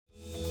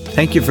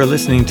Thank you for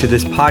listening to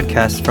this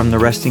podcast from the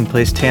Resting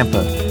Place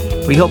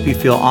Tampa. We hope you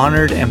feel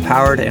honored,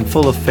 empowered, and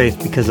full of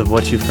faith because of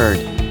what you've heard.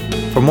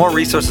 For more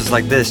resources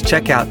like this,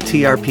 check out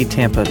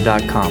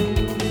trptampa.com.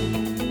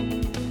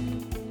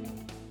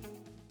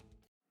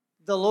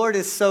 The Lord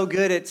is so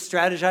good at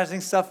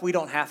strategizing stuff, we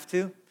don't have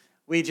to.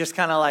 We just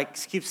kind of like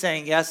keep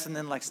saying yes, and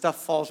then like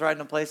stuff falls right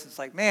into place. It's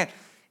like, man,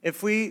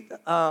 if we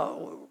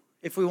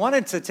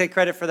wanted to take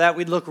credit for that,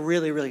 we'd look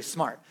really, really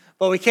smart.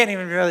 But we can't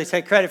even really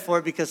take credit for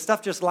it because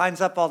stuff just lines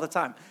up all the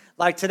time.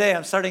 Like today,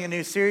 I'm starting a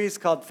new series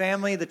called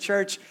Family, the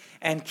Church,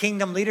 and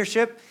Kingdom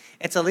Leadership.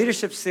 It's a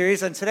leadership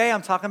series, and today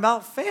I'm talking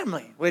about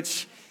family,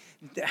 which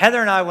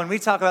Heather and I, when we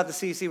talk about the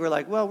CC, we're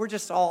like, well, we're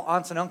just all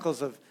aunts and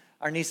uncles of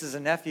our nieces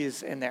and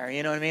nephews in there,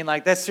 you know what I mean?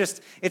 Like, that's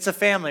just, it's a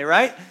family,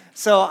 right?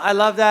 So I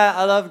love that.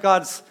 I love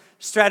God's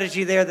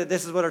strategy there that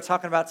this is what we're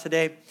talking about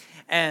today.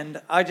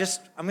 And I'm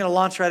going to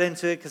launch right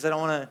into it because I don't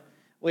want to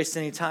waste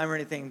any time or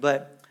anything,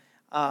 but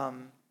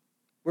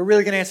we're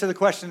really going to answer the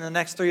question in the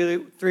next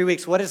three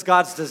weeks. What is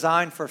God's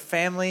design for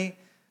family,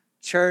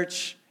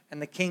 church, and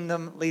the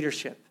kingdom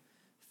leadership?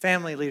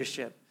 Family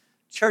leadership,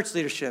 church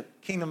leadership,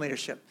 kingdom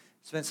leadership.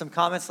 There's been some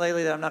comments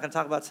lately that I'm not going to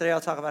talk about today.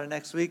 I'll talk about it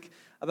next week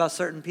about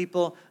certain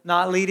people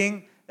not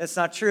leading. That's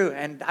not true.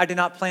 And I did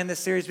not plan this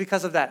series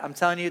because of that. I'm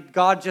telling you,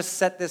 God just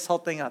set this whole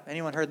thing up.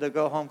 Anyone heard the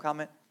go home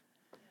comment?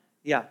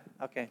 Yeah,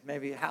 okay,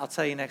 maybe I'll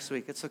tell you next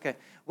week. It's okay.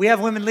 We have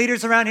women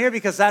leaders around here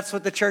because that's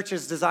what the church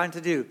is designed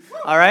to do,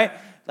 all right?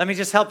 Let me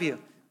just help you.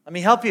 Let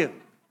me help you.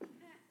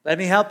 Let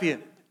me help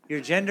you. Your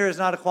gender is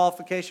not a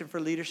qualification for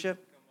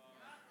leadership.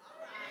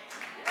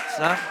 It's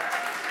not.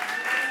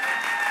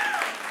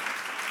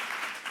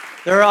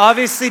 There are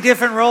obviously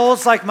different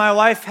roles, like my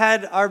wife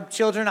had our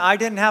children. I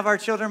didn't have our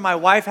children. My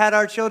wife had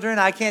our children.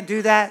 I can't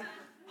do that.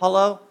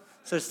 Hello?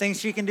 So there's things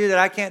she can do that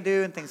I can't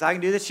do and things I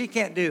can do that she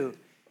can't do.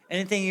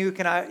 Anything you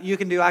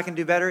can do, I can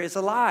do better is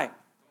a lie.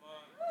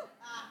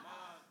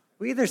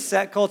 We either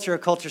set culture or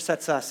culture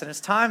sets us. And it's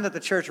time that the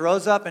church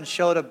rose up and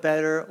showed a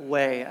better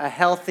way, a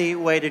healthy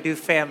way to do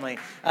family,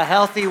 a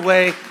healthy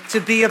way to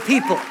be a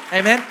people.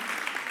 Amen?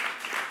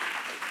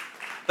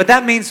 But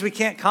that means we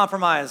can't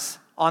compromise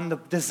on the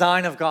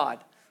design of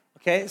God.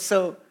 Okay?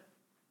 So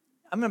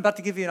I'm about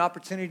to give you an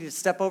opportunity to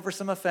step over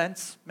some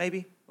offense,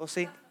 maybe. We'll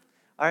see.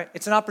 All right?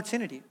 It's an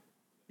opportunity.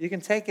 You can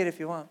take it if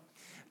you want.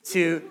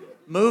 To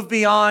move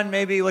beyond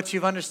maybe what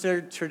you've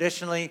understood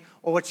traditionally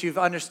or what you've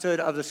understood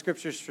of the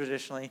scriptures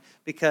traditionally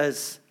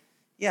because,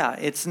 yeah,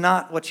 it's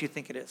not what you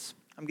think it is.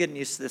 I'm getting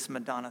used to this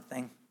Madonna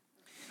thing.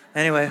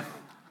 Anyway,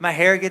 my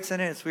hair gets in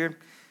it. It's weird.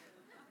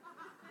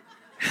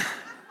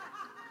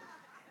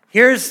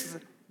 Here's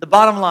the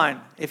bottom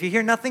line. If you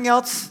hear nothing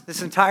else,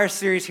 this entire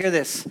series, hear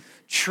this.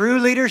 True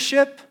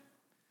leadership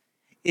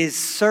is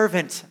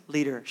servant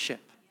leadership.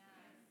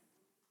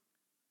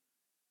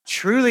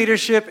 True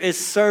leadership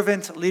is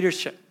servant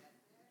leadership.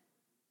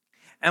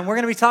 And we're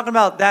going to be talking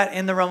about that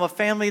in the realm of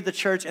family, the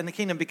church, and the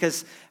kingdom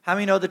because how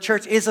many know the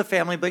church is a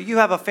family, but you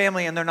have a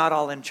family and they're not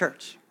all in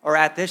church or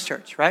at this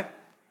church, right?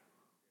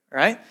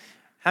 Right?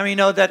 How many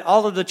know that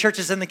all of the church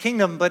is in the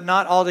kingdom, but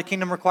not all the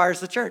kingdom requires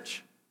the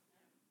church?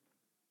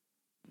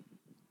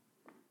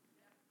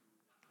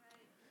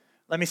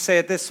 Let me say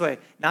it this way.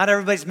 Not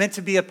everybody's meant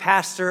to be a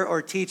pastor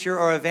or teacher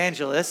or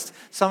evangelist.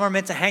 Some are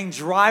meant to hang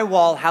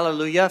drywall,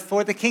 hallelujah,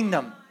 for the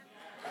kingdom.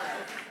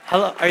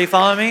 Hello, are you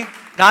following me?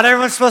 Not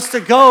everyone's supposed to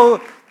go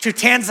to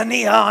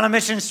Tanzania on a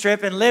mission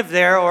trip and live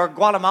there or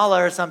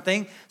Guatemala or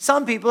something.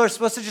 Some people are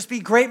supposed to just be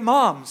great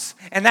moms,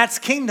 and that's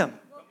kingdom.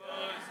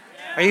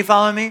 Are you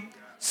following me?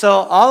 So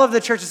all of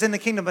the church is in the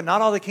kingdom, but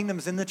not all the kingdom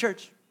is in the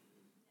church.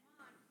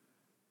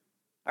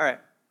 All right.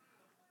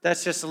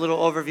 That's just a little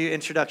overview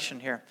introduction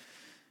here.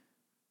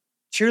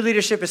 True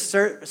leadership is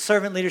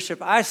servant leadership.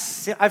 I've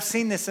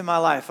seen this in my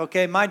life,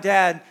 okay? My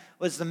dad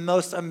was the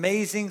most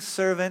amazing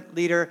servant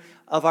leader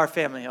of our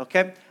family,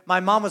 okay? My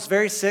mom was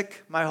very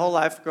sick my whole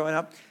life growing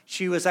up.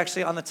 She was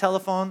actually on the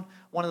telephone,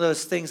 one of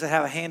those things that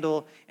have a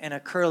handle and a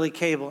curly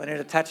cable, and it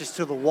attaches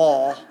to the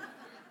wall.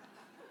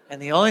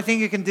 And the only thing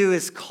you can do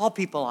is call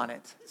people on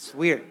it. It's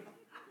weird.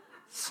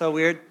 So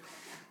weird.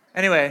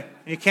 Anyway,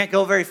 you can't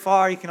go very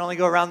far. You can only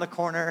go around the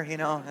corner, you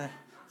know.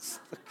 It's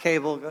the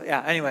cable.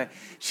 Yeah, anyway.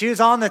 She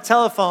was on the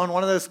telephone,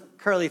 one of those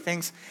curly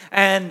things,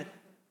 and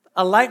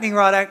a lightning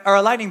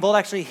bolt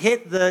actually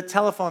hit the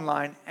telephone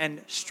line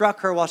and struck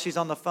her while she's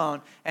on the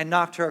phone and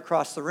knocked her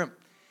across the room.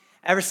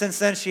 Ever since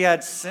then, she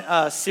had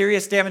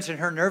serious damage in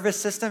her nervous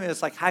system. It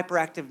was like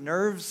hyperactive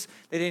nerves.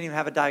 They didn't even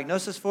have a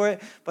diagnosis for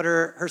it, but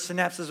her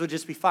synapses would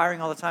just be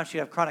firing all the time. She'd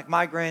have chronic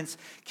migraines,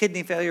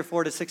 kidney failure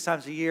 4 to 6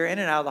 times a year, in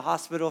and out of the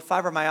hospital,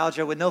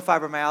 fibromyalgia with no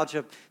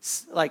fibromyalgia,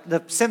 like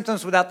the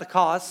symptoms without the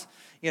cause,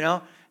 you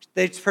know.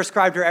 They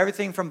prescribed her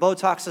everything from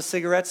Botox to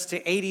cigarettes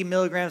to 80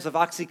 milligrams of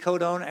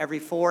oxycodone every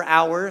 4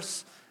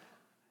 hours.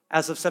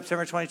 As of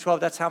September 2012,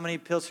 that's how many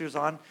pills she was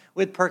on,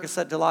 with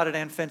Percocet, Dilaudid,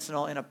 and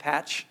fentanyl in a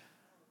patch.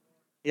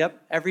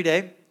 Yep, every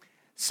day.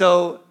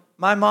 So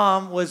my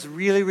mom was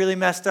really, really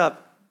messed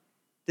up,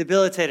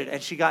 debilitated,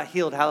 and she got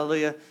healed.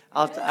 Hallelujah.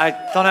 I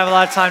don't have a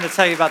lot of time to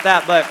tell you about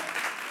that, but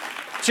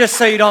Just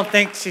so you don't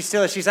think she's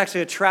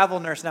actually a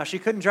travel nurse now. She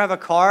couldn't drive a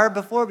car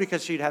before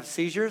because she'd have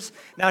seizures.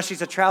 Now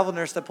she's a travel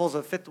nurse that pulls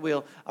a fifth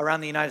wheel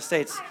around the United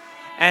States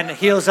and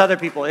heals other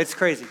people. It's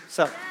crazy.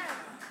 So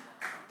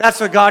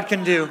that's what God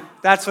can do.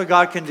 That's what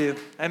God can do.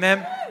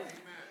 Amen.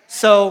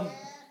 So,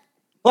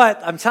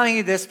 but I'm telling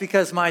you this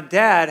because my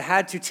dad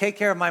had to take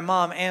care of my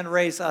mom and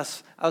raise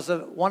us. I was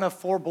one of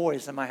 4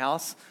 boys in my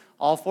house.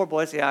 All 4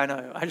 boys. Yeah, I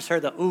know. I just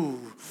heard the ooh.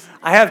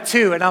 I have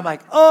 2, and I'm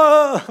like,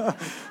 oh,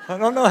 I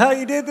don't know how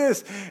you did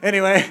this.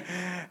 Anyway,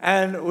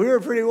 and we were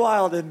pretty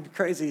wild and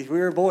crazy. We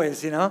were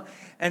boys,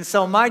 And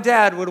so my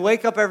dad would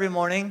wake up every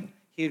morning.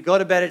 He'd go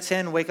to bed at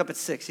 10, wake up at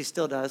 6. He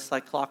still does,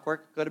 like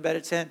clockwork. Go to bed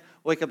at 10,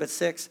 wake up at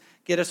 6,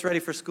 get us ready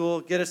for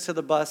school, get us to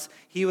the bus.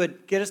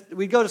 We'd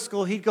go to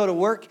school. He'd go to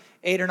work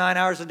 8 or 9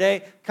 hours a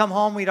day. Come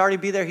home, we'd already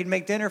be there. He'd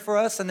make dinner for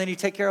us, and then he'd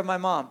take care of my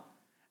mom.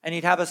 And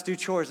he'd have us do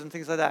chores and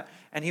things like that.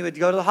 And he would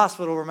go to the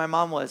hospital where my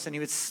mom was, and he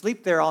would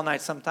sleep there all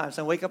night sometimes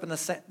and wake up in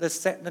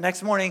the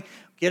next morning,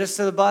 get us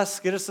to the bus,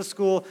 get us to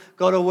school,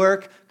 go to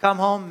work, come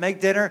home,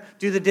 make dinner,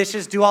 do the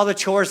dishes, do all the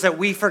chores that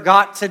we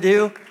forgot to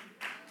do.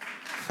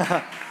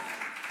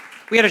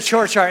 We had a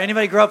chore chart.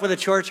 Anybody grow up with a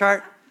chore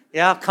chart?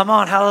 Yeah, come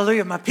on,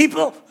 hallelujah, my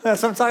people.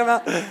 That's what I'm talking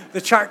about, the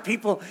chart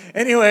people.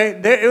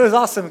 Anyway, it was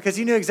awesome because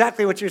you knew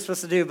exactly what you were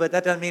supposed to do, but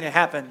that doesn't mean it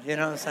happened, you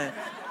know what I'm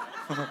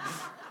saying?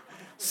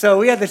 So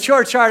we had the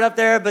chore chart up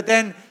there, but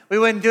then we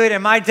wouldn't do it.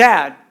 And my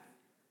dad,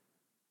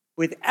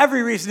 with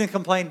every reason to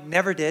complain,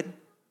 never did.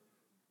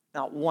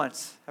 Not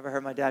once have I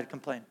heard my dad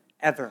complain,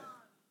 ever.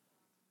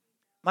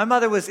 My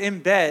mother was in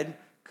bed,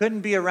 couldn't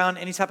be around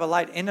any type of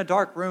light, in a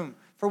dark room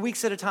for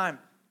weeks at a time.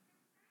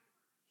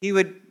 He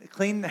would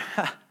clean,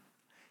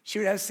 she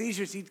would have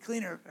seizures. He'd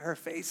clean her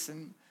face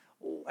and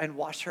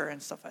wash her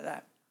and stuff like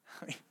that.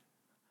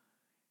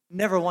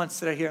 Never once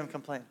did I hear him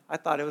complain. I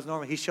thought it was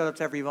normal. He showed up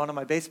to every one of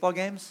my baseball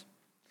games.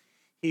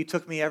 He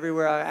took me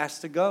everywhere I asked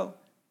to go.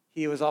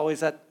 He was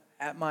always at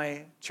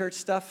my church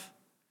stuff,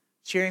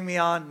 cheering me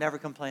on, never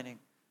complaining.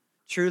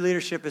 True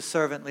leadership is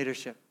servant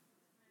leadership.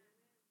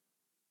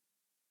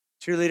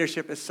 True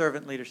leadership is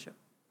servant leadership.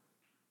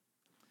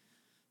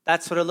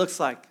 That's what it looks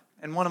like.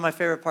 And one of my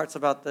favorite parts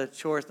about the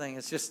chore thing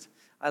is just,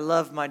 I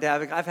love my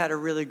dad. I've had a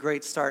really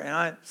great start, and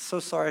I'm so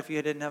sorry if you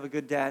didn't have a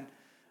good dad.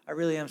 I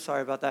really am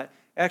sorry about that.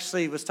 I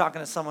actually was talking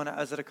to someone. I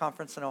was at a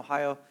conference in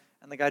Ohio,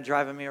 and the guy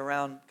driving me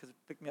around, because he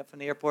picked me up from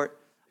the airport,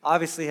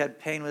 obviously had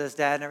pain with his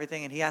dad and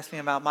everything, and he asked me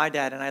about my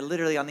dad, and I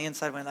literally on the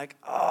inside went like,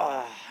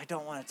 oh, I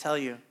don't want to tell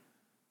you.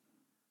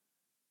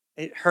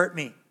 It hurt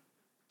me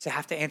to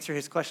have to answer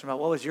his question about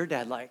what was your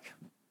dad like?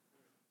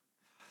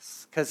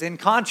 Because in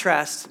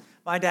contrast,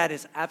 my dad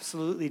is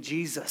absolutely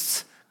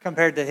Jesus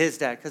compared to his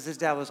dad, because his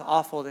dad was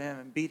awful to him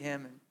and beat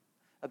him and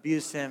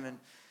abused him. And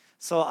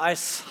so I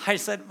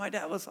said, my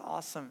dad was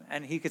awesome.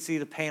 And he could see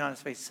the pain on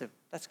his face. He said,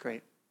 that's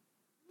great.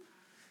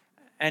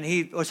 And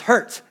he was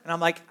hurt. And I'm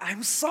like,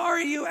 I'm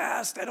sorry you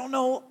asked. I don't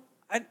know.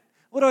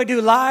 What do I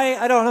do, lie?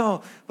 I don't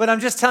know. But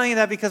I'm just telling you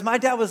that because my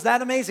dad was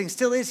that amazing.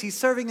 Still is. He's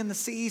serving in the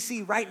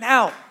CEC right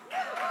now.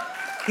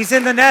 He's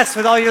in the nest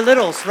with all your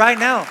littles right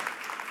now.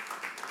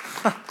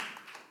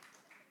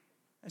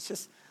 It's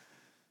just,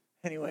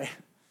 anyway.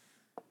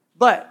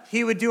 But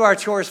he would do our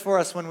chores for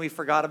us when we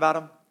forgot about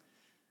him.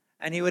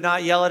 And he would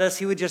not yell at us.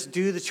 He would just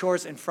do the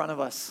chores in front of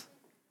us.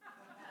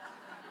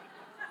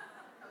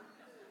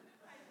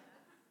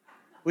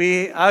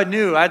 I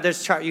knew. I had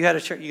this chart. You got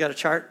a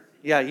chart?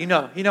 Yeah, you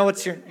know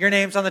what's your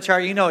name's on the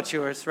chart. You know it's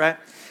yours, right?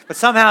 But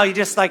somehow you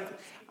just like,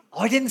 oh,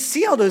 I didn't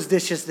see all those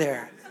dishes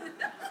there.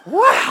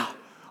 Wow.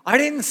 I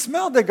didn't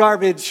smell the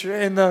garbage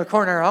in the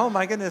corner. Oh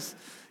my goodness.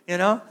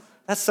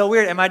 That's so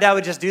weird. And my dad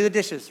would just do the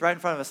dishes right in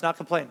front of us, not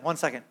complain. 1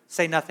 second.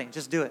 Say nothing.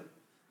 Just do it.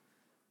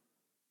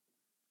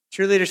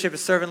 True leadership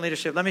is servant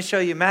leadership. Let me show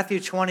you Matthew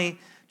 20,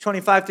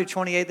 25 through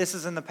 28. This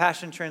is in the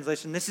Passion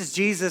Translation. This is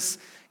Jesus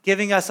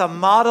giving us a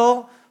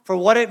model for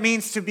what it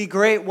means to be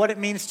great, what it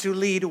means to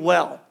lead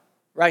well,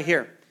 right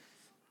here.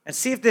 And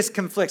see if this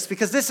conflicts,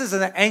 because this is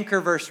an anchor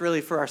verse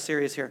really for our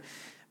series here.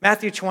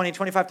 Matthew 20,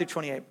 25 through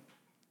 28.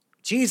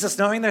 Jesus,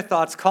 knowing their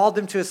thoughts, called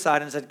them to his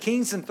side and said,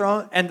 kings and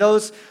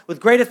those with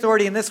great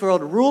authority in this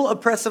world rule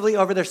oppressively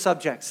over their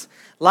subjects,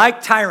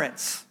 like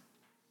tyrants.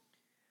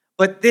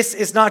 But this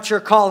is not your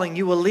calling.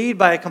 You will lead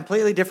by a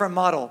completely different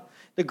model.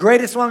 The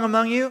greatest one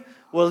among you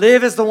will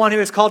live as the one who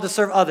is called to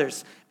serve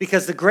others,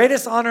 because the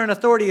greatest honor and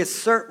authority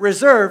is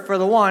reserved for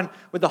the one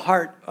with the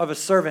heart of a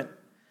servant.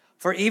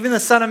 For even the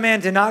Son of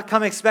Man did not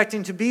come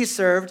expecting to be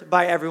served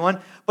by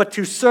everyone, but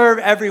to serve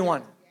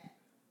everyone,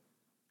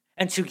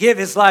 and to give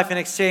his life in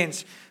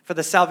exchange for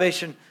the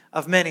salvation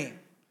of many.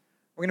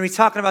 We're going to be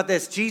talking about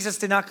this. Jesus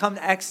did not come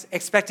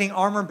expecting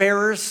armor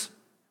bearers.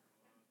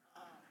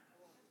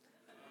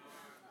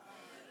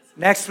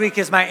 Next week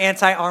is my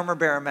anti-armor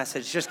bearer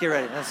message. Just get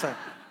ready. That's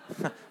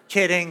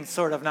kidding,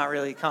 sort of, not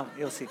really. Come,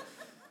 you'll see.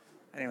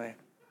 Anyway.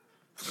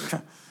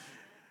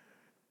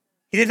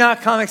 He did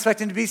not come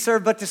expecting to be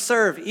served, but to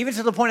serve, even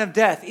to the point of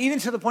death, even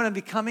to the point of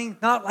becoming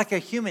not like a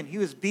human. He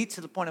was beat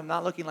to the point of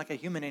not looking like a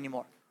human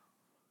anymore.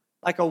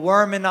 Like a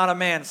worm and not a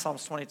man,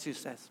 Psalms 22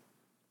 says.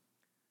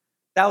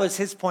 That was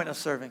his point of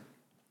serving.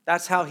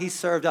 That's how he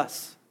served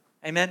us.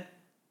 Amen?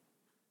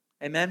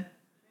 Amen?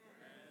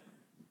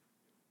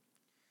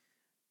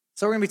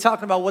 So we're going to be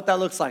talking about what that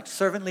looks like.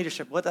 Servant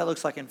leadership, what that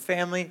looks like in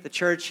family, the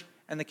church,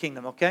 and the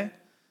kingdom, okay?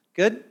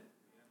 Good?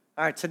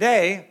 All right,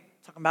 today,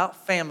 talking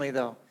about family,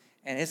 though.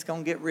 And it's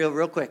going to get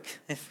real quick,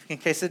 in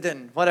case it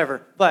didn't,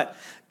 whatever. But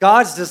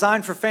God's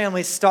design for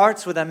family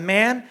starts with a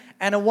man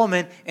and a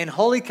woman in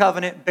holy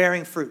covenant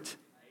bearing fruit.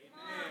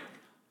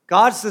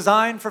 God's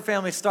design for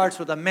family starts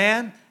with a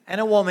man and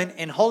a woman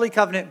in holy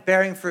covenant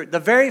bearing fruit. The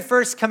very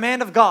first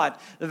command of God,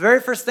 the very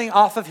first thing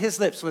off of his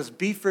lips was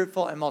be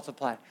fruitful and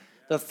multiply.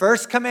 The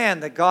first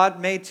command that God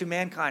made to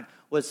mankind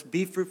was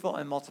be fruitful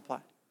and multiply.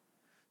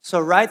 So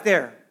right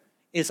there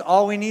is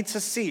all we need to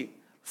see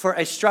for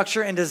a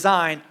structure and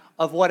design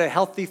of what a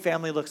healthy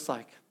family looks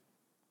like.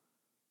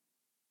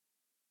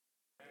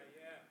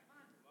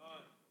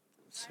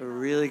 It's a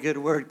really good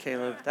word,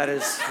 Caleb. That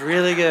is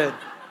really good.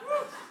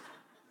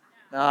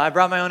 No, I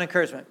brought my own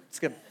encouragement. It's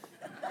good.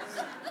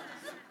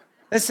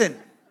 Listen,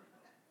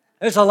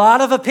 there's a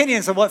lot of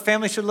opinions of what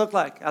family should look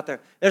like out there.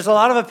 There's a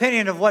lot of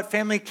opinion of what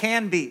family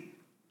can be.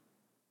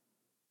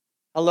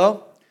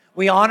 Hello?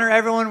 We honor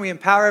everyone. We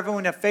empower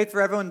everyone. We have faith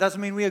for everyone. Doesn't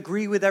mean we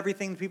agree with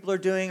everything people are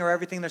doing or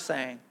everything they're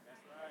saying.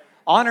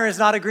 Honor is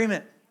not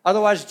agreement.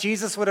 Otherwise,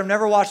 Jesus would have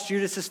never washed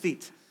Judas's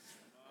feet.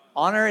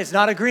 Honor is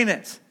not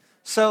agreement.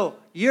 So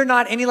you're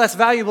not any less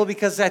valuable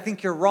because I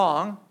think you're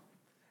wrong,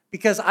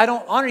 because I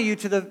don't honor you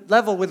to the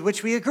level with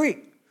which we agree.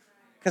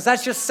 Because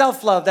that's just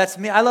self-love. That's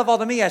me. I love all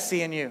the me I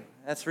see in you.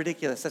 That's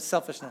ridiculous. That's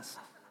selfishness.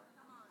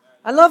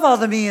 I love all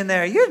the me in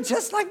there. You're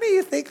just like me.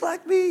 You think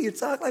like me. You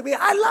talk like me.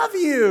 I love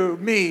you.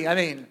 Me. I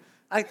mean,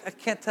 I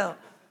can't tell.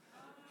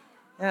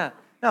 Yeah.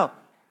 No.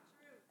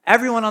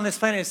 Everyone on this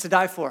planet is to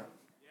die for.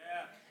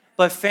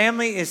 But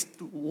family is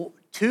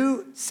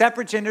two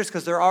separate genders,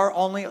 because there are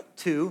only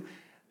two,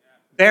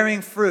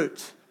 bearing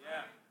fruit.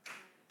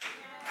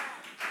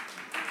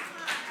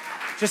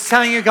 Just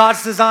telling you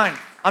God's design.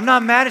 I'm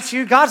not mad at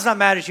you. God's not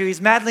mad at you. He's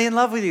madly in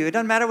love with you. It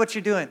doesn't matter what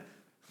you're doing.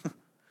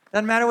 It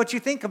doesn't matter what you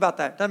think about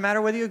that. It doesn't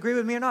matter whether you agree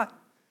with me or not.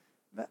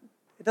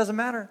 It doesn't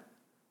matter.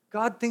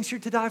 God thinks you're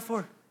to die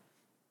for.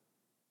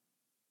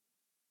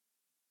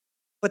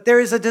 But there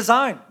is a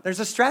design. There's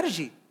a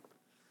strategy.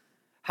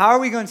 How are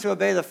we going to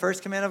obey the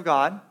first command of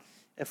God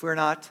if we're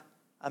not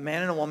a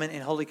man and a woman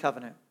in holy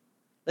covenant?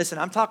 Listen,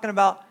 I'm talking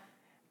about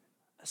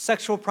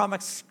sexual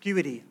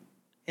promiscuity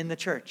in the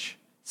church.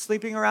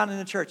 Sleeping around in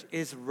the church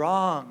is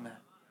wrong.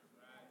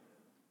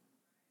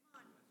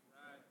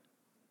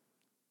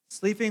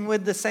 Sleeping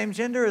with the same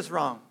gender is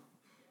wrong.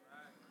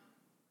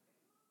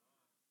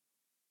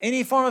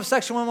 Any form of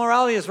sexual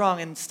immorality is wrong.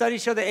 And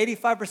studies show that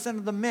 85%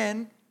 of the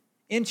men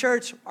in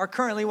church are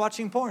currently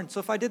watching porn. So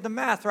if I did the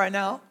math right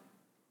now,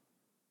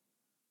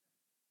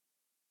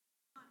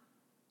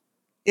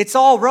 it's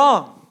all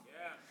wrong.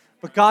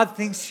 But God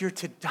thinks you're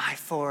to die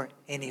for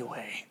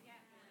anyway.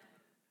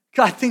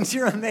 God thinks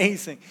you're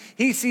amazing.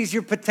 He sees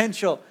your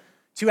potential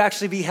to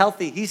actually be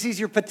healthy. He sees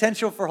your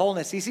potential for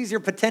wholeness. He sees your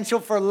potential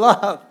for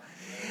love.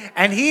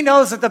 And he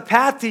knows that the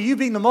path to you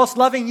being the most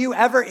loving you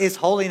ever is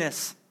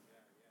holiness.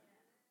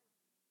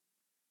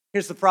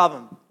 Here's the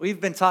problem.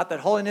 We've been taught that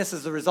holiness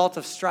is the result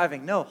of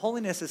striving. No,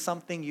 holiness is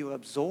something you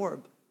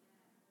absorb.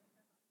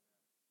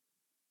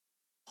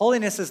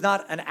 Holiness is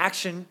not an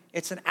action,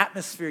 it's an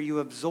atmosphere you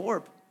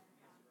absorb.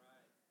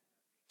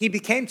 He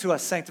became to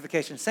us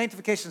sanctification.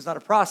 Sanctification is not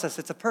a process,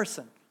 it's a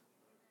person.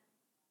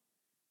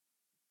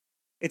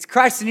 It's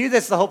Christ in you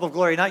that's the hope of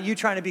glory, not you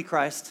trying to be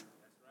Christ.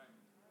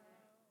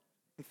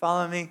 You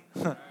following me?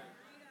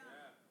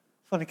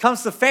 When it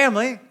comes to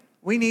family,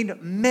 we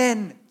need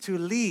men to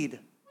lead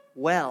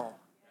well.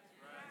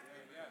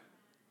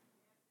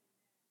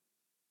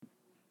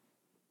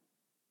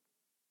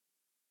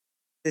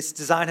 This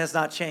design has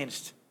not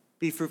changed.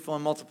 Be fruitful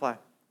and multiply.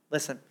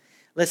 Listen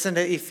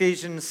to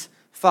Ephesians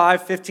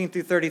 5:15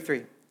 through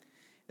 33.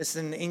 This is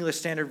in the English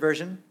Standard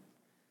Version.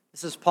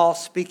 This is Paul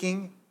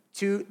speaking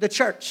to the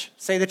church.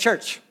 Say the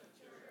church.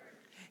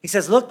 He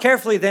says, look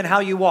carefully then how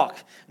you walk,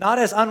 not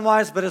as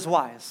unwise, but as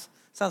wise.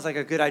 Sounds like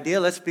a good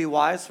idea. Let's be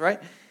wise,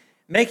 right?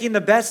 Making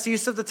the best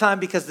use of the time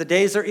because the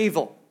days are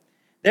evil.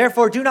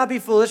 Therefore, do not be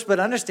foolish,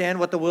 but understand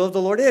what the will of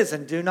the Lord is.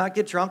 And do not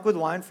get drunk with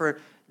wine, for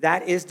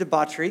that is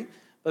debauchery,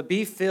 but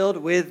be filled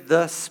with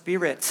the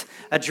Spirit,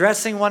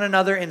 addressing one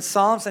another in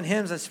psalms and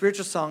hymns and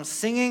spiritual songs,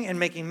 singing and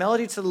making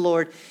melody to the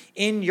Lord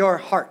in your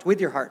heart, with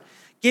your heart,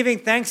 giving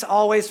thanks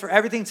always for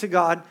everything to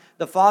God,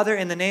 the Father,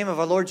 in the name of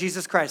our Lord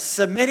Jesus Christ,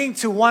 submitting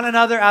to one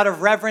another out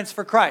of reverence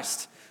for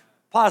Christ.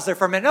 Pause there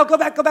for a minute. No, go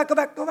back.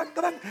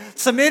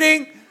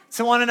 Submitting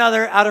to one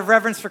another out of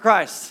reverence for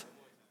Christ.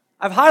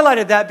 I've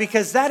highlighted that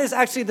because that is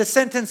actually the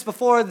sentence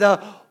before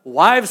the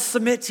wives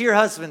submit to your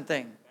husband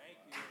thing.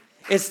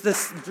 It's the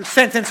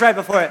sentence right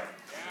before it.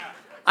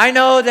 I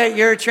know that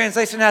your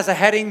translation has a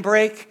heading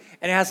break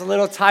and it has a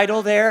little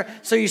title there,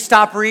 so you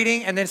stop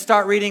reading and then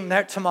start reading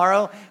that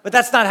tomorrow, but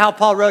that's not how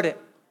Paul wrote it.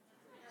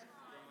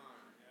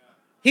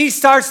 He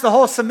starts the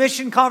whole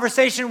submission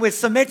conversation with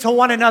submit to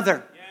one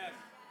another.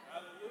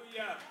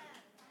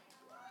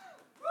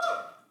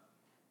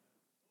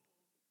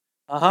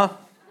 Uh-huh.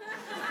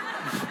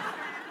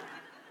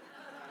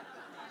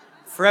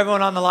 For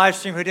everyone on the live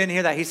stream who didn't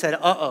hear that, he said,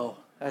 uh-oh.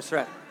 That's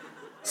right.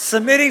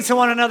 Submitting to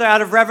one another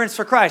out of reverence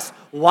for Christ.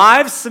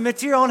 Wives, submit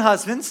to your own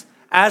husbands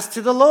as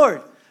to the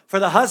Lord. For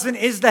the husband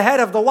is the head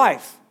of the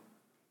wife.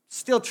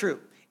 Still true.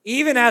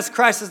 Even as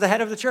Christ is the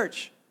head of the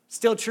church.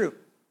 Still true.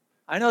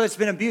 I know it's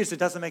been abused. It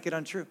doesn't make it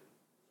untrue.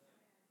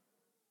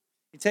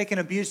 You take an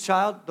abused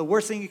child, the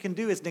worst thing you can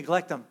do is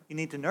neglect them. You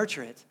need to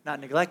nurture it, not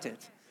neglect it.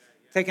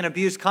 Take an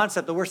abused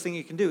concept, the worst thing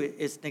you can do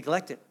is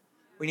neglect it.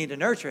 We need to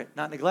nurture it,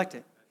 not neglect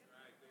it.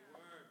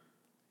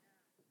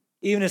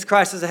 Even as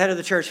Christ is the head of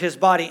the church, his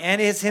body,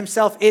 and is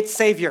himself its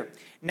Savior.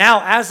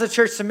 Now, as the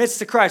church submits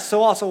to Christ,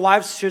 so also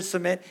wives should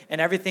submit in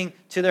everything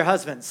to their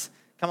husbands.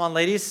 Come on,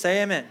 ladies,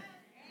 say amen.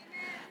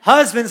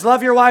 Husbands,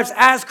 love your wives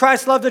as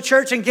Christ loved the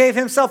church and gave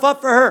himself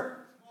up for her.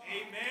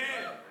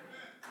 Amen.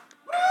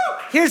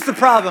 Here's the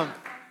problem.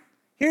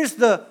 Here's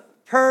the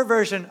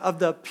perversion of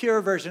the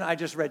pure version I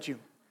just read you.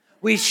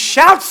 We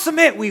shout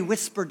submit, we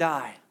whisper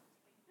die.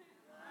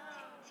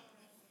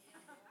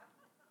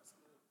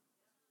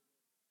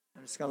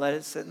 I'm just going to let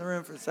it sit in the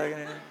room for a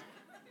second.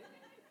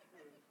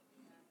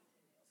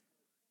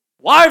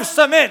 Wives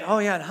submit. Oh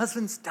yeah, and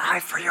husbands die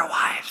for your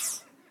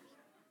wives.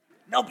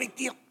 No big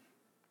deal.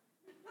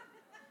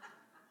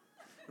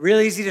 Real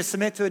easy to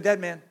submit to a dead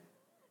man.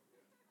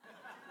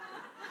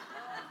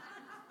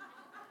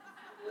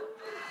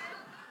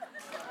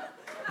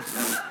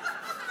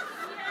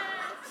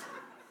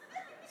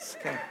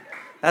 Okay.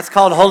 That's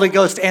called Holy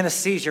Ghost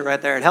anesthesia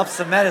right there. It helps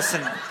the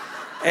medicine.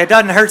 It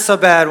doesn't hurt so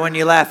bad when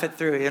you laugh it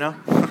through, you know.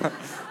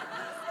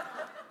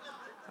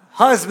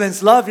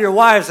 Husbands, love your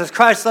wives as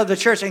Christ loved the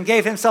church and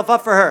gave himself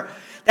up for her,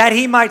 that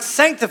he might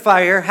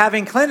sanctify her,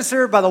 having cleansed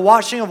her by the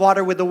washing of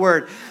water with the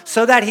word,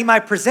 so that he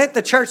might present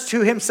the church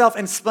to himself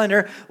in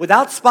splendor,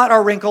 without spot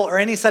or wrinkle or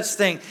any such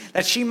thing,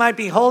 that she might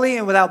be holy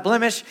and without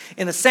blemish.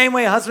 In the same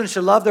way, husbands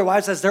should love their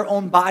wives as their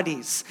own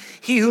bodies.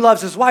 He who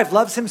loves his wife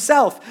loves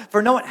himself.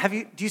 For no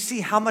one, do you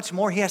see how much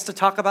more he has to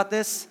talk about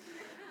this?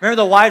 Remember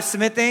the wives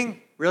submit thing?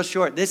 Real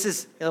short. This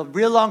is a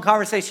real long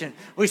conversation.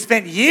 We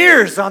spent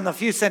years on the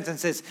few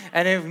sentences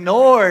and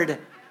ignored.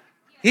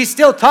 He's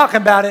still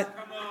talking about it.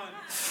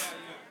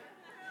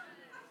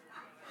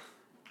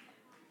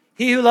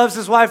 He who loves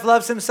his wife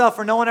loves himself,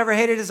 for no one ever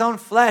hated his own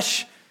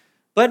flesh,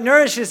 but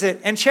nourishes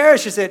it and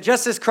cherishes it,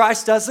 just as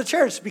Christ does the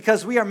church,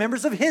 because we are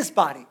members of his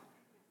body.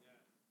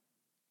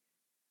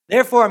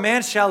 Therefore, a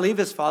man shall leave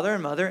his father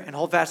and mother and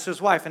hold fast to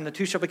his wife, and the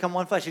two shall become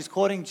one flesh. He's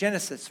quoting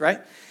Genesis, right?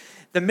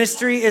 The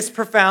mystery is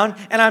profound,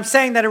 and I'm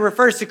saying that it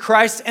refers to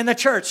Christ and the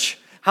church.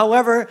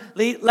 However,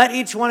 let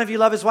each one of you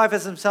love his wife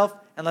as himself,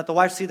 and let the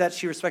wife see that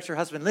she respects her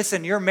husband.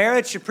 Listen, your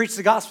marriage should preach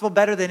the gospel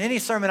better than any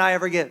sermon I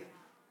ever give.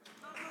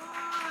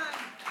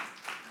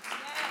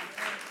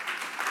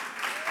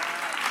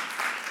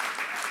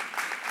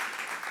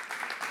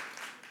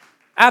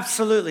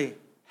 Absolutely.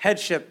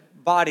 Headship,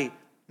 body,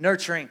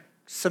 nurturing,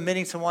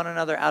 submitting to one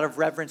another out of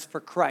reverence for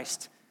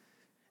Christ.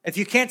 If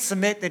you can't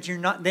submit,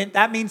 then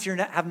that means you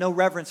have no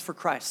reverence for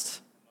Christ.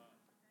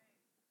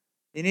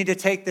 You need to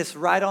take this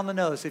right on the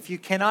nose. If you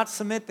cannot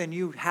submit, then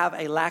you have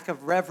a lack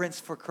of reverence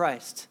for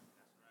Christ.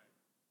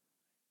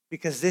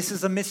 Because this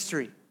is a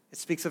mystery. It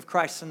speaks of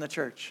Christ and the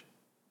church.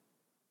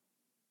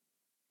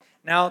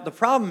 Now, the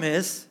problem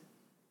is,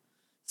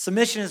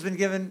 submission has been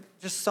given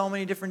just so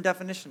many different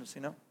definitions,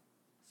 you know.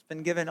 It's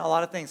been given a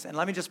lot of things. And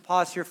let me just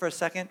pause here for a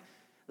second.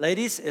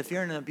 Ladies, if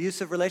you're in an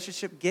abusive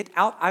relationship, get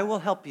out. I will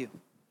help you.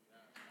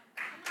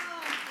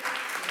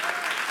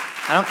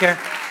 I don't care.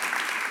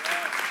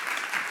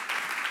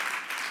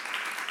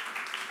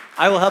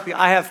 I will help you.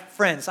 I have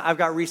friends. I've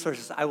got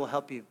resources. I will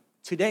help you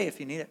today if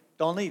you need it.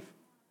 Don't leave.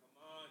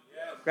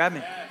 Grab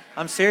me.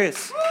 I'm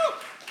serious.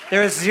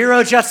 There is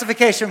zero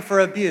justification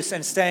for abuse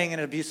and staying in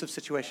an abusive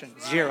situation.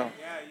 Zero.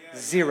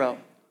 Zero.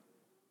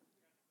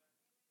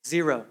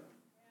 Zero.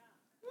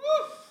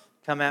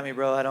 Come at me,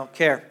 bro. I don't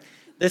care.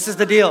 This is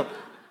the deal.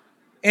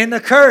 In the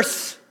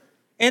curse,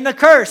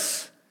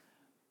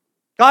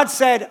 God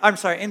said,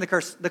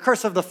 the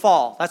curse of the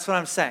fall. That's what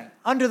I'm saying.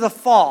 Under the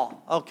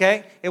fall,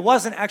 okay? It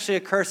wasn't actually a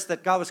curse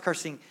that God was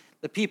cursing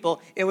the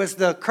people. It was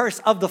the curse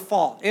of the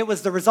fall. It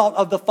was the result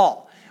of the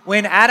fall.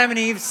 When Adam and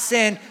Eve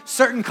sinned,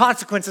 certain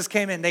consequences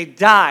came in. They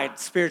died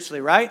spiritually,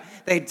 right?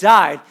 They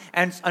died.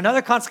 And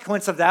another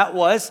consequence of that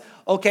was,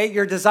 okay,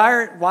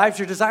 wives,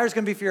 your desire is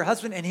going to be for your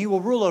husband, and he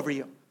will rule over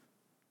you.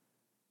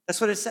 That's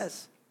what it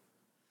says.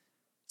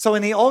 So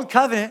in the old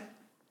covenant,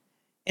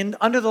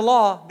 under the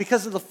law,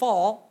 because of the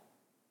fall,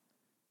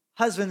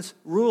 husbands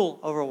rule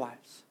over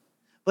wives.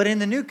 But in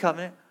the new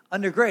covenant,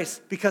 under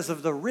grace, because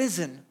of the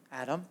risen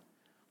Adam,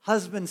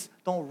 husbands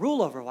don't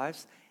rule over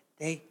wives.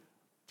 They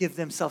give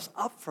themselves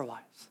up for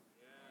wives.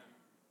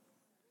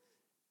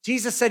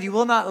 Jesus said, you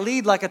will not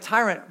lead like a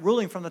tyrant,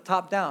 ruling from the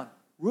top down.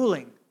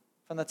 Ruling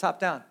from the top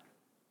down.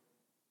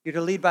 You're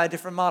to lead by a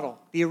different model.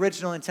 The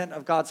original intent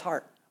of God's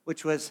heart,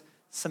 which was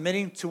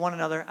submitting to one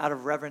another out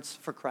of reverence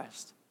for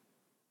Christ.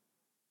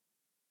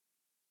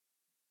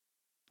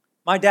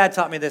 My dad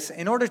taught me this.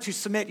 In order to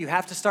submit, you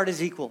have to start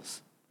as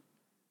equals.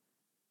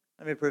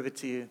 Let me prove it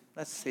to you.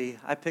 Let's see.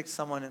 I picked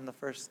someone in the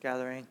first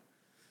gathering.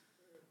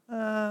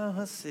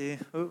 Let's see.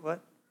 What?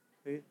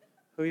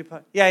 Who you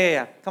put?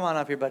 Yeah. Come on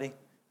up here, buddy.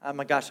 Oh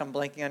my gosh, I'm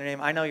blanking on your name.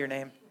 I know your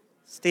name.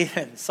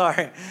 Steven.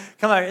 Sorry.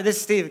 Come on. This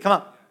is Steven. Come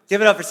on. Give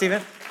it up for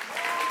Steven.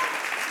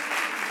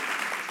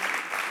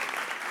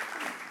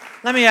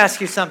 Let me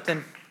ask you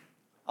something.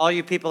 All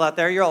you people out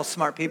there, you're all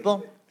smart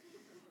people.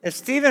 If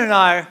Steven and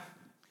I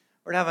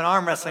were to have an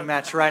arm wrestling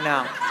match right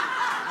now.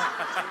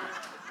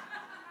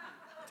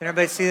 Can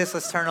everybody see this?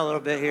 Let's turn a little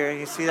bit here.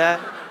 You see that?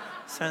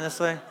 Let's turn this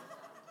way.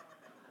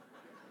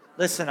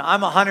 Listen, I'm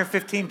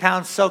 115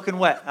 pounds soaking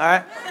wet, all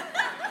right?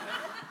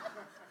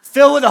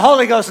 Filled with the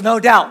Holy Ghost,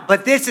 no doubt,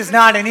 but this is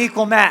not an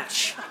equal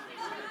match.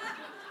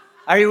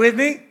 Are you with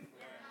me?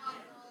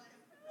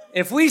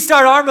 If we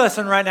start arm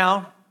wrestling right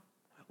now,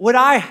 would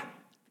I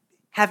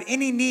have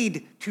any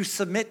need to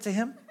submit to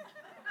him?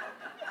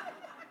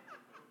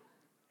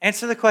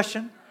 Answer the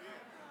question.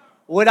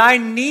 Would I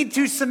need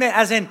to submit,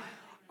 as in,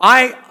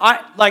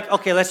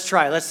 okay, let's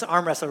try. Let's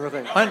arm wrestle real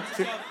quick. 1,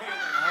 2.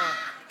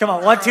 Come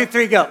on, 1, 2,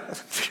 3, go.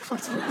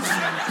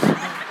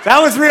 That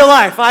was real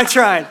life. I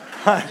tried.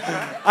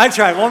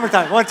 One more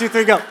time. 1, 2,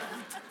 3, go.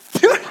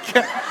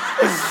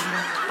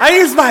 I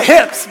use my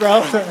hips, bro.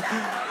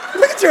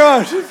 Look at your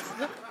arms.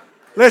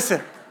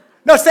 Listen.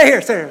 No, stay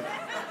here.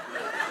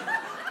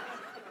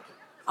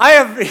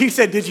 He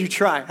said, did you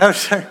try? I'm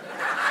sorry.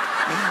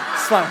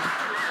 It's fine.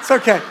 It's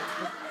okay.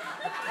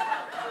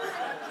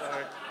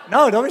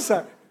 No, don't be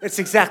sorry. It's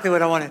exactly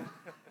what I wanted.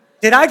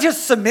 Did I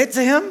just submit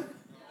to him?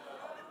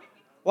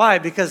 Why?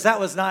 Because that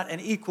was not an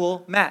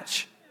equal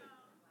match.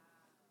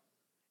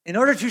 In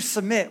order to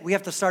submit, we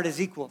have to start as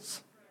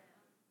equals.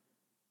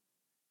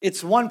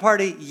 It's one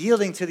party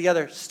yielding to the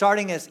other,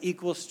 starting as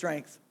equal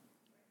strength.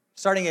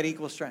 Starting at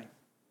equal strength.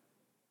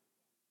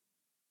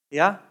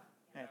 Yeah?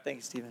 Right, thank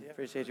you, Stephen.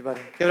 Appreciate you, buddy.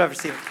 Give it up for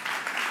Stephen.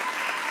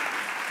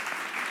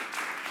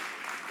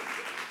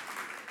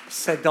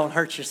 Said, don't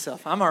hurt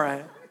yourself. I'm all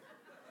right.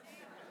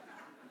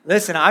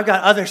 Listen, I've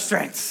got other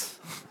strengths.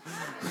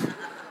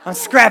 I'm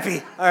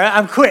scrappy, all right?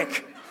 I'm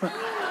quick.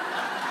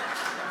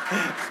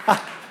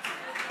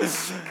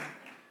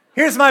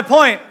 Here's my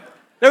point.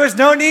 There was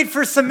no need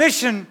for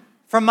submission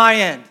from my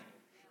end.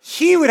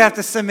 He would have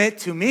to submit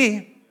to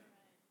me.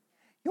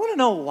 You want to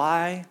know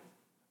why?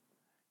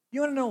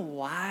 You want to know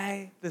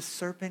why the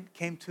serpent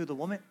came to the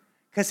woman?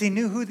 Because he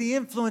knew who the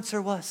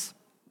influencer was.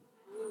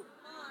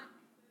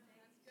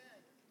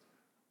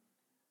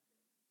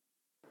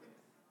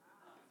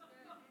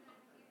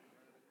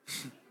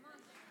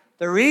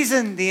 The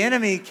reason the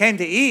enemy came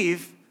to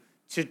Eve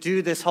to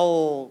do this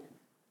whole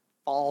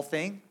fall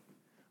thing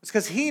was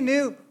because he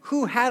knew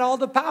who had all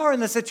the power in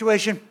the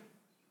situation.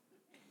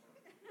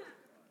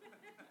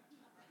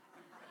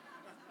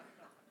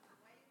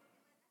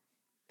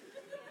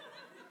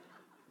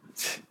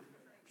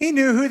 He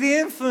knew who the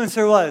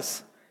influencer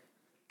was.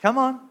 Come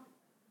on.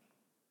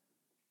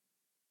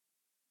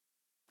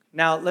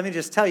 Now, let me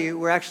just tell you,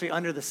 we're actually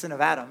under the sin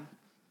of Adam,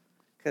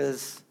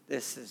 because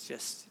this is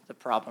just the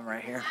problem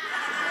right here.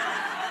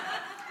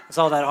 It's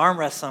all that arm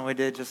wrestling we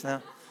did just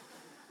now.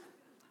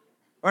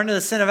 We're under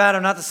the sin of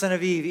Adam, not the sin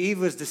of Eve. Eve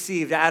was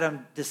deceived.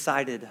 Adam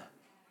decided.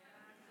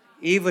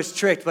 Eve was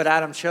tricked, but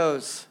Adam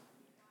chose.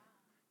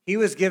 He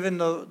was given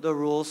the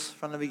rules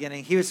from the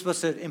beginning. He was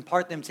supposed to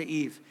impart them to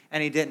Eve,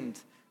 and he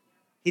didn't.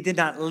 He did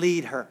not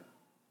lead her.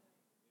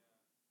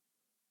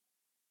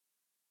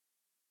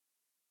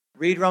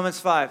 Read Romans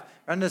 5.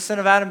 We're under the sin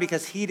of Adam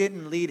because he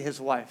didn't lead his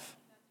wife.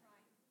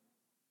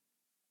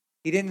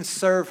 He didn't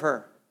serve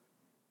her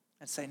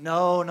and say,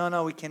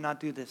 no, we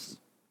cannot do this.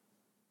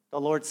 The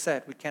Lord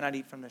said, we cannot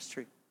eat from this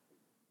tree.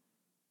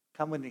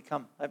 Come with me,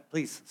 come.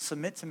 Please,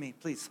 submit to me,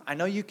 please. I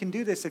know you can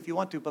do this if you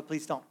want to, but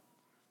please don't.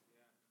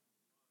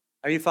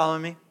 Are you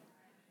following me?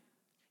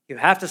 You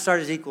have to start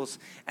as equals.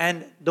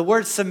 And the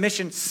word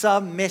submission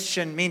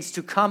means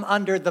to come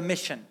under the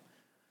mission.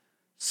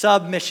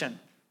 Submission.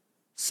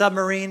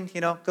 Submarine,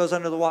 goes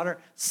under the water.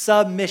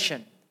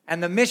 Submission.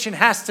 And the mission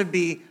has to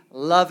be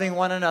loving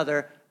one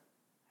another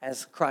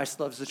as Christ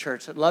loves the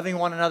church. Loving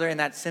one another in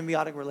that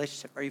symbiotic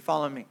relationship. Are you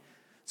following me?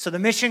 So the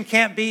mission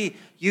can't be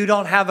you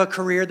don't have a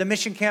career. The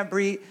mission can't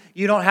be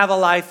you don't have a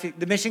life.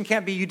 The mission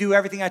can't be you do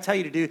everything I tell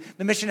you to do.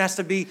 The mission has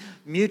to be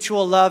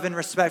mutual love and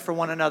respect for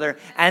one another.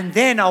 And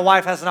then a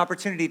wife has an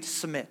opportunity to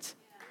submit.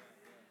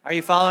 Are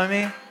you following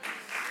me?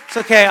 It's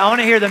okay. I want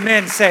to hear the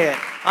men say it.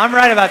 I'm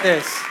right about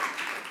this.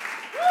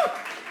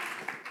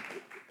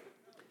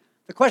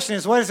 The question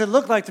is, what does it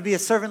look like to be a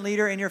servant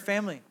leader in your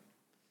family?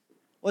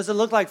 What does it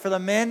look like for the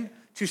men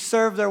to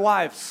serve their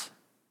wives?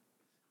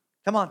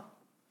 Come on.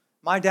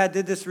 My dad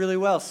did this really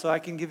well, so I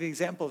can give you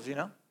examples,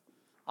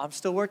 I'm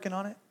still working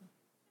on it.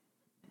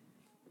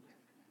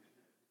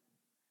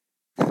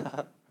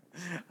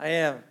 I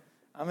am.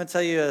 I'm going to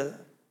tell you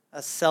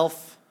a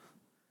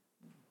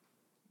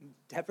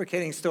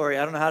self-deprecating story.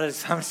 I don't know how to...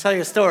 I'm going to tell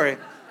you a story. An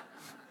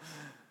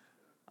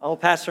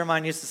old pastor of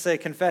mine used to say,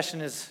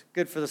 confession is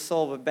good for the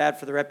soul, but bad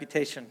for the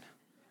reputation.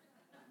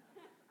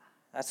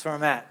 That's where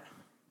I'm at.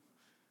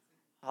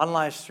 On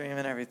live stream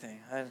and everything.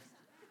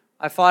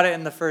 I fought it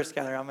in the first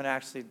gathering. I'm going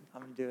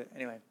to do it.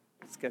 Anyway,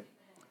 it's good.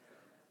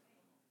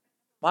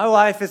 My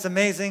wife is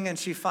amazing, and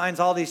she finds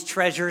all these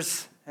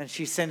treasures, and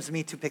she sends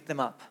me to pick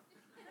them up.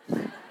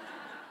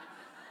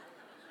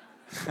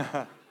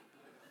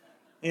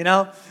 You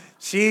know,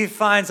 she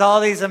finds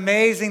all these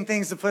amazing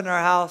things to put in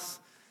our house,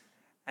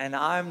 and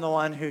I'm the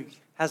one who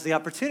has the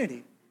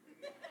opportunity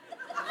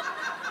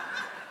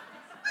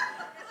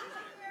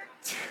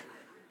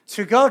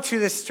to go to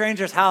this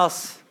stranger's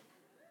house,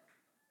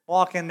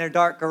 walk in their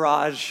dark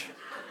garage,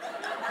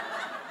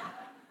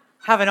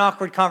 have an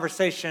awkward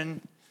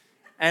conversation,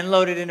 and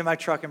load it into my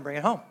truck and bring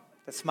it home.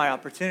 That's my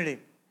opportunity.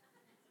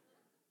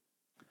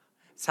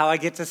 It's how I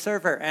get to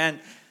serve her. And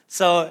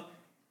so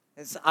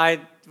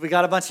we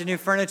got a bunch of new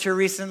furniture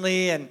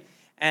recently,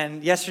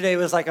 and yesterday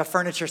was like a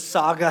furniture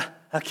saga,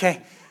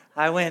 okay?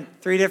 I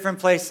went 3 different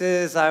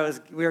places.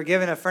 We were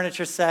given a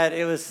furniture set.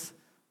 It was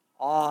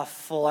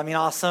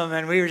awesome,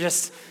 and we were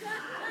just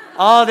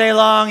all day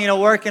long,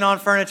 working on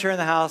furniture in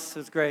the house. It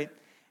was great.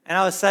 And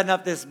I was setting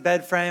up this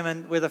bed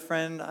frame with a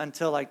friend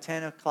until like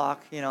 10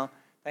 o'clock,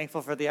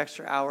 thankful for the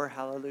extra hour.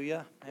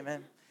 Hallelujah.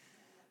 Amen.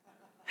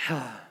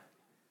 And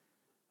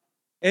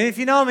if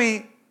you know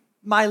me,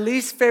 my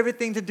least favorite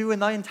thing to do in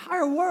the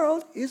entire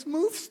world is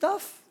move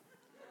stuff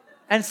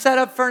and set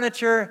up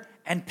furniture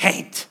and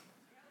paint.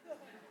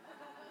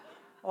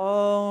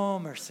 Oh,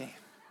 mercy.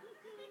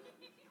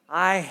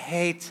 I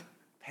hate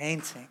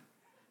painting.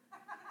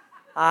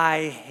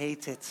 I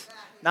hate it.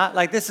 Not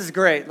like this is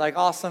great, like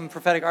awesome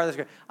prophetic art, that's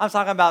great. I'm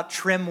talking about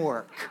trim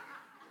work.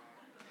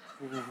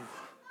 Ooh.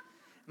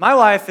 My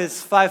wife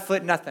is 5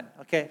 foot nothing,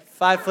 okay?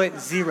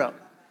 5'0".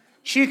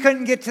 She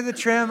couldn't get to the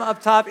trim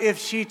up top if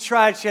she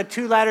tried. She had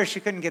 2 ladders, she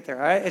couldn't get there,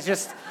 all right? It's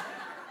just,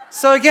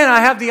 so again,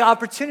 I have the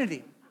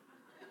opportunity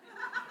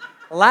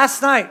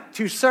last night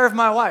to serve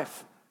my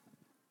wife.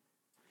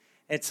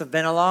 It's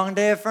been a long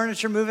day of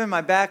furniture moving.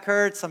 My back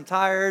hurts. I'm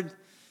tired.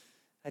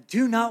 I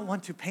do not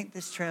want to paint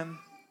this trim,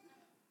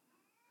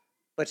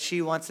 but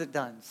she wants it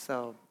done.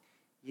 So,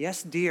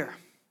 yes, dear.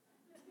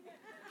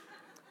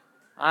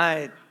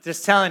 I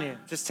just telling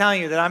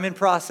you that I'm in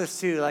process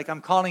too. Like I'm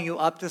calling you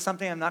up to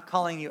something. I'm not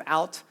calling you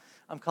out.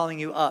 I'm calling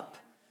you up.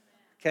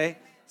 Okay?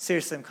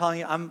 Seriously, I'm calling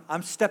you.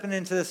 I'm stepping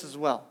into this as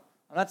well.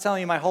 I'm not telling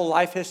you my whole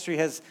life history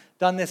has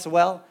done this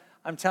well.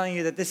 I'm telling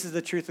you that this is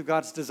the truth of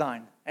God's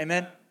design.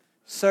 Amen?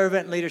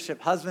 Servant leadership.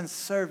 Husbands,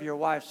 serve your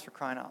wives, for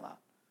crying out loud.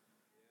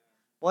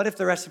 What if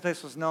the resting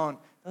place was known?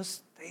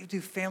 They do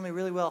family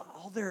really well.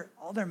 All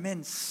their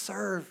men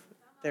serve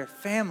their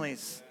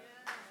families.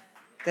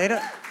 They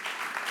don't.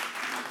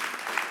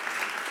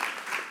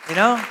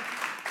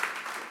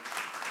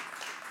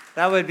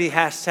 That would be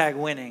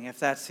 #winning if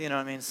that's, what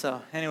I mean.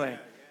 So anyway,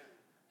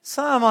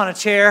 I'm on a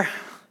chair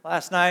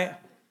last night.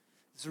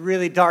 It's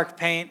really dark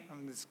paint.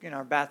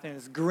 Our bathroom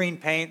is green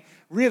paint,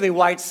 really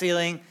white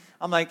ceiling.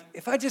 I'm like,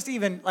 if I just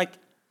even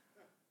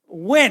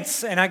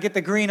wince and I get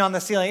the green on the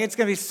ceiling, it's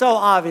going to be so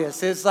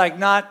obvious. It's like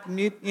not,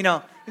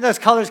 those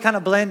colors kind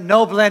of blend,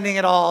 no blending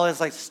at all. It's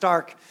like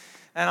stark.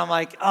 And I'm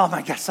like, oh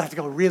my gosh, I have to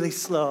go really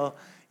slow.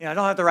 I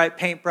don't have the right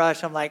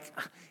paintbrush. I'm like,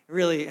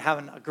 really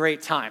having a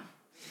great time.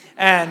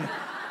 And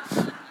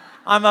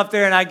I'm up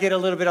there and I get a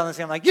little bit on the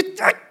scene. I'm like, I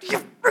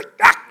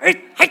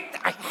hate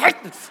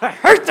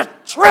the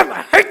trim.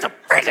 I hate the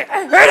painting.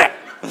 I hate it.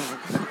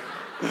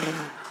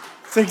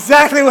 It's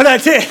exactly what I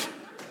did.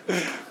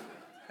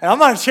 And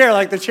I'm on a chair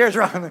like the chair's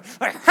wrong.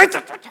 I hate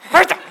it.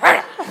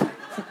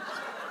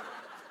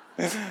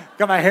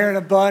 Got my hair in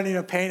a bun,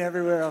 paint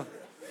everywhere.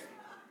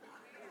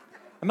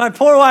 And my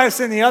poor wife's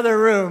in the other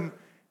room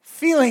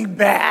feeling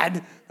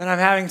bad that I'm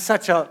having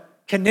such a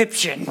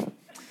conniption,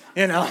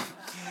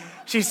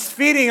 She's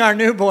feeding our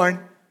newborn,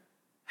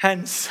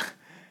 and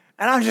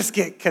I'm just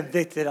getting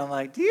convicted. I'm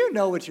like, do you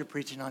know what you're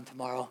preaching on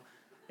tomorrow,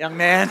 young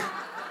man?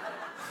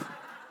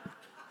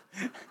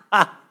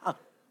 And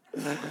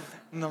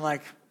I'm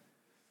like,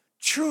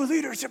 true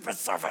leadership is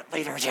servant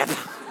leadership.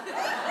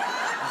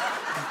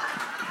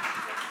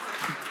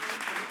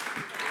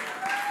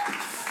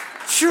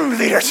 True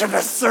leadership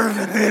is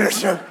servant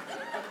leadership.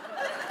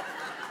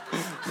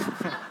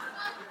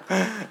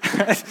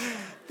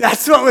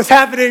 That's what was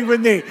happening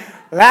with me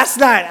last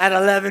night at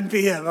 11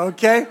 p.m.,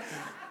 okay?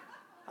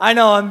 I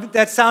know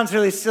that sounds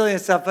really silly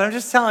and stuff, but I'm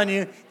just telling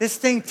you, this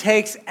thing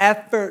takes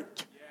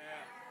effort.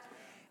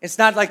 It's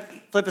not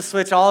like flip a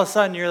switch, all of a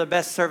sudden you're the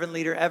best servant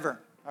leader ever,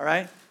 all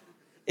right?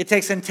 It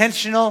takes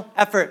intentional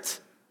effort.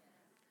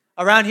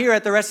 Around here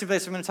at the resting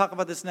place, we're going to talk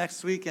about this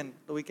next week and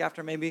the week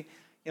after maybe.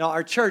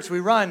 Our church,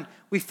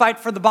 we fight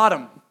for the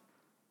bottom.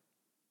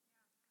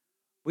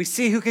 We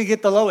see who can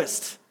get the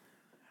lowest.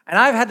 And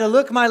I've had to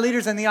look my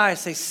leaders in the eye and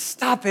say,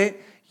 stop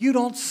it, you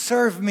don't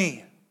serve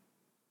me.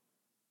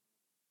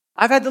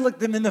 I've had to look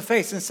them in the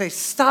face and say,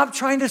 stop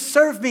trying to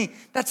serve me.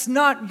 That's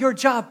not your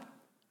job.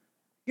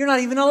 You're not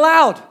even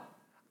allowed.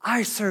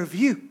 I serve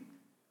you.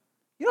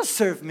 You don't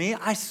serve me,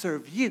 I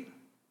serve you.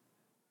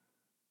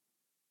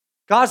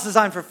 God's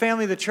design for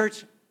family, the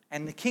church,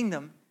 and the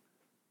kingdom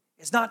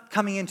is not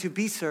coming in to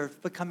be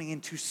served, but coming in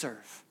to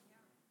serve.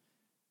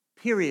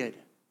 Period.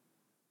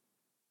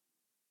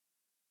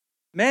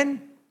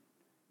 Men,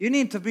 you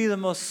need to be the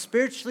most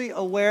spiritually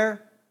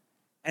aware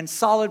and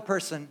solid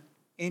person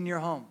in your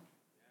home.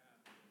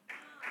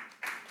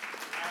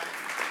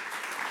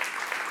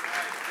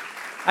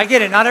 I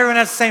get it. Not everyone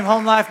has the same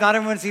home life. Not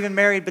everyone's even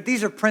married. But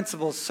these are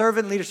principles.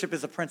 Servant leadership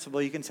is a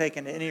principle you can take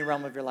into any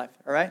realm of your life.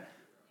 All right?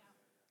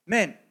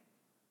 Men,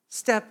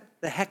 step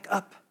the heck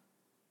up.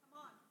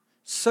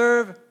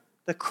 Serve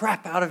the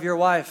crap out of your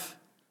wife.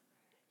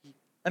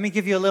 Let me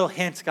give you a little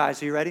hint,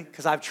 guys. Are you ready?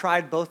 Because I've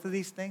tried both of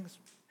these things.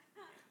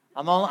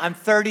 I'm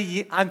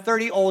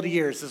 30 old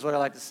years is what I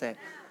like to say.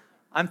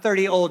 I'm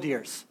 30 old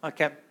years.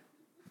 Okay?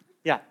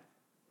 Yeah.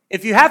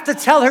 If you have to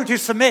tell her to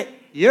submit,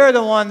 you're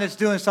the one that's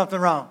doing something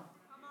wrong.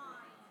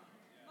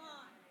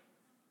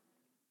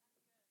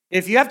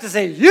 If you have to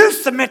say, you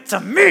submit to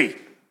me,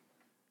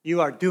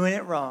 you are doing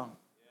it wrong.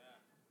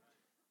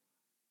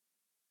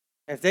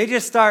 If they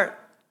just start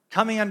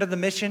coming under the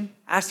mission,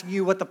 asking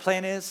you what the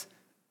plan is,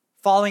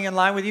 falling in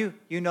line with you,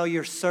 you know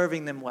you're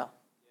serving them well.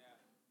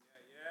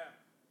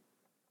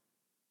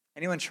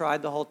 Anyone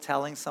tried the whole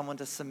telling someone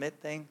to submit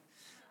thing?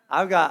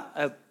 I've got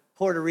a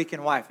Puerto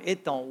Rican wife.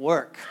 It don't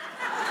work.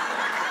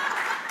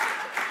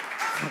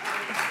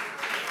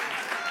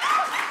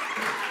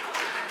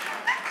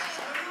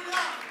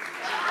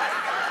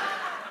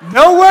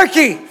 No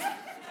working.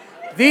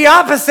 The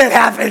opposite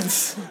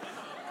happens.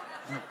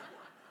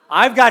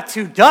 I've got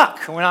to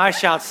duck when I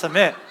shout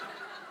submit.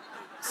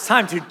 It's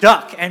time to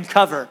duck and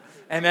cover.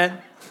 Amen.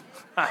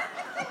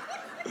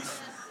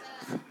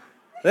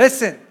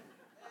 Listen,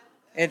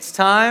 it's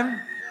time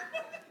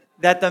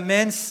that the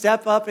men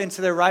step up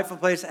into their rightful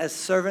place as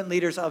servant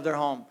leaders of their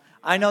home.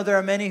 I know there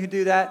are many who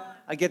do that.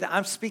 I get that.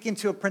 I'm speaking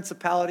to a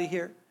principality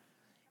here.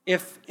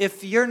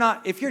 If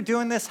you're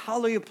doing this,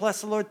 hallelujah,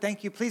 bless the Lord,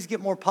 thank you. Please get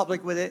more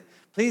public with it.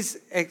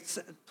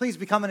 Please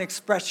become an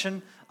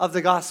expression of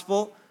the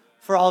gospel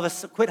for all of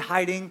us. Quit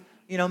hiding.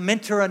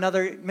 Mentor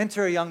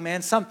a young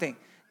man, something.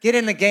 Get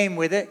in the game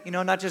with it.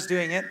 Not just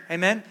doing it.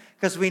 Amen.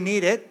 Because we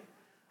need it.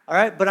 All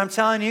right. But I'm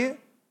telling you,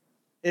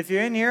 if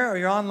you're in here or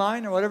you're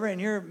online or whatever, and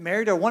you're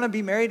married or want to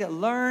be married,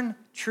 learn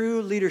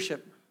true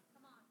leadership.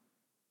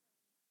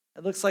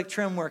 It looks like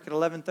trim work at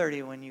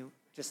 11:30 when you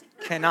just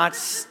cannot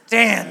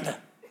stand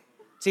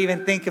to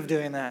even think of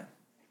doing that.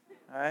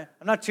 All right?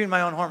 I'm not tuning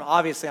my own horn.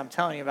 Obviously, I'm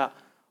telling you about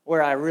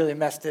where I really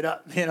messed it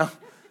up,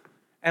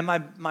 And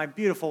my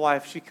beautiful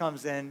wife, she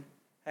comes in,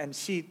 and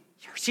she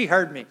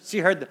heard me. She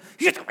heard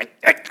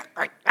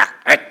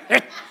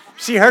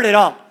she heard it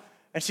all.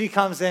 And she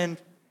comes in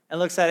and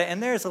looks at it,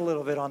 and there's a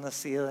little bit on the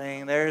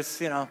ceiling. There's,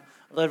 a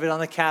little bit on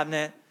the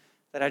cabinet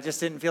that I just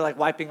didn't feel like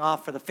wiping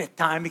off for the 5th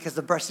time because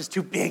the brush is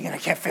too big and I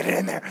can't fit it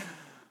in there.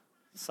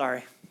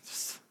 Sorry,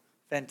 just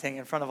venting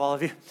in front of all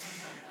of you.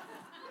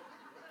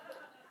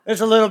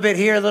 There's a little bit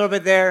here, a little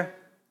bit there.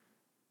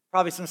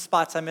 Probably some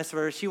spots I missed of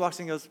her. She walks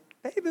in and goes,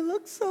 babe, it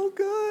looks so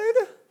good.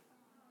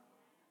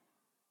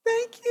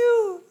 Thank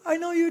you. I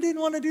know you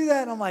didn't want to do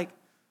that. And I'm like,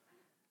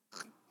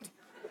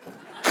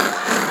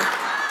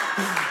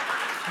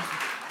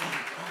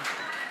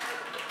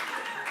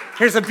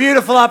 here's a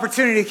beautiful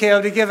opportunity,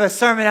 Caleb, to give a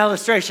sermon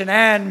illustration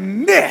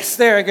and miss.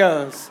 There it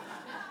goes.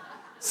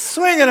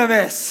 Swing and a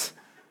miss.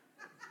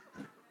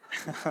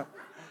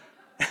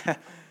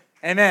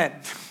 Amen.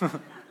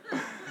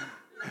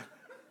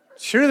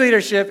 True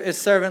leadership is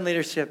servant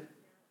leadership.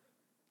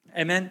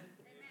 Amen.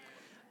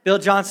 Bill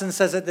Johnson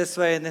says it this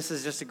way, and this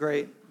is just a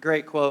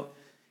great quote.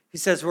 He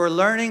says, we're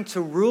learning to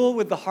rule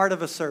with the heart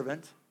of a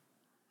servant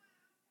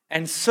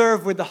and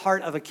serve with the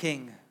heart of a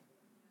king.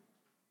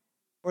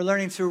 We're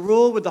learning to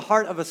rule with the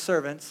heart of a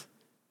servant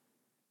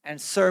and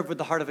serve with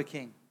the heart of a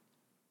king.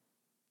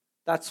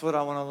 That's what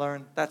I want to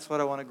learn. That's what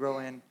I want to grow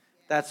in.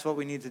 That's what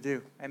we need to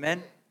do.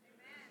 Amen?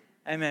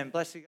 Amen.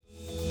 Bless you.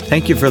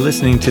 Thank you for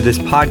listening to this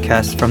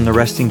podcast from the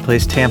Resting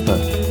Place Tampa.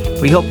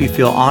 We hope you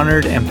feel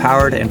honored,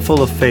 empowered, and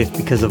full of faith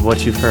because of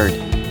what you've heard.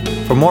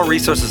 For more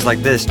resources like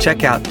this,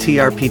 check out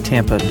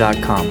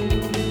trptampa.com.